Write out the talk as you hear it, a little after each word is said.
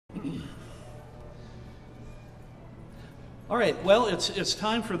All right, well, it's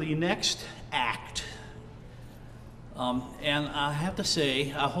time for the next act. And I have to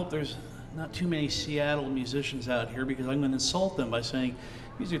say, I hope there's not too many Seattle musicians out here because I'm going to insult them by saying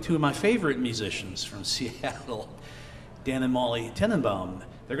these are two of my favorite musicians from Seattle, Dan and Molly Tenenbaum.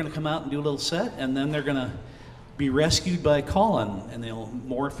 They're going to come out and do a little set, and then they're going to be rescued by Colin, and they'll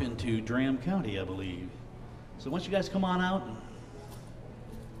morph into Dram County, I believe. So why don't you guys come on out and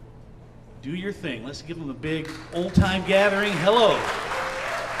do your thing. Let's give them a big old-time gathering. Hello.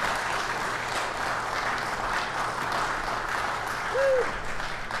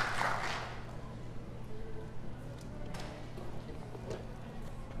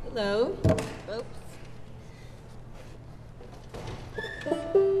 Hello. Oops.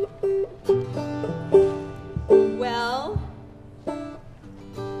 Well,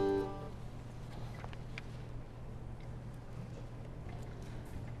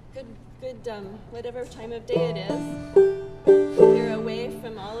 good, whatever time of day it is. You're away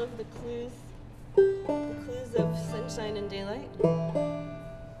from all of the clues of sunshine and daylight.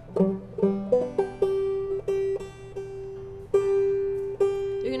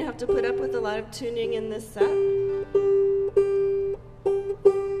 You're gonna have to put up with a lot of tuning in this set.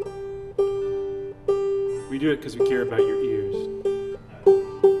 We do it because we care about your ears.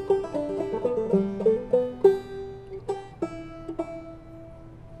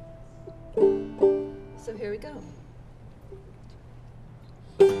 So here we go.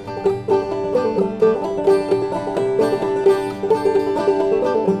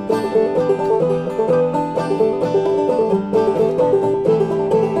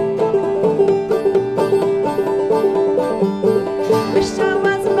 Wish I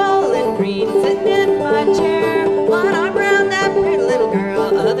was a bowling green, sitting in my chair, one arm around that pretty little girl,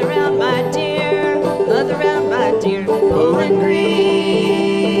 other around my dear, bowling green.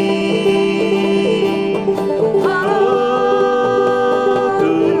 Oh,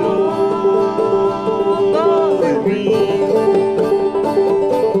 good old bowling green.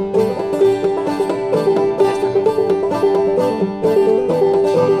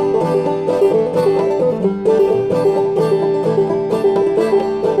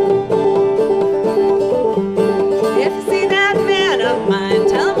 If you see that man of mine,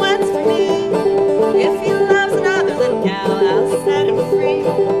 tell him what's for me. If he loves another little gal, I'll set him free.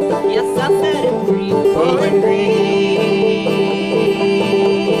 Yes, I'll set him free. Bowling green.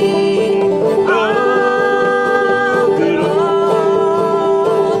 Oh, good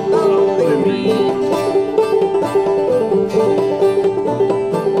old bowling green.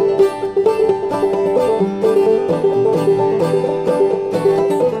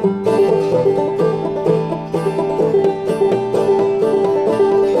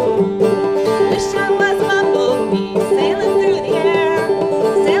 Wish I was a bumblebee sailing through the air,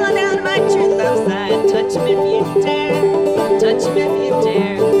 sailing down to my true love's side. Touch him if you dare, touch him if you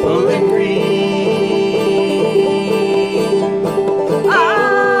dare. Bowling green.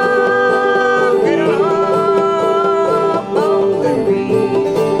 Ah, good old bowling green.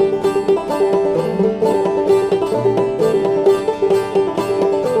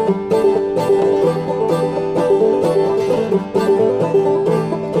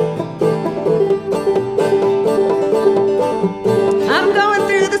 I'm going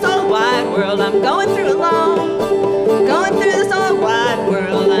through this old wide world, I'm going through alone. Going through this old wide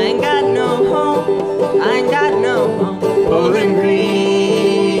world, I ain't got no home, I ain't got no home. Bowling green.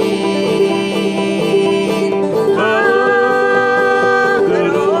 Ah,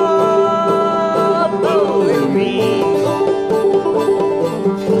 good old bowling green.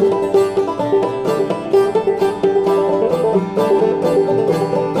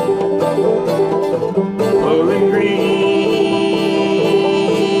 Bowling green.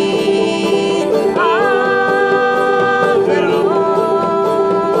 Ah, good old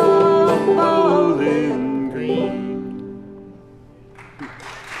bowling green.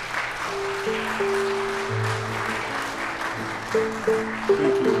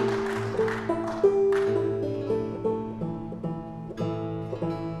 Thank you.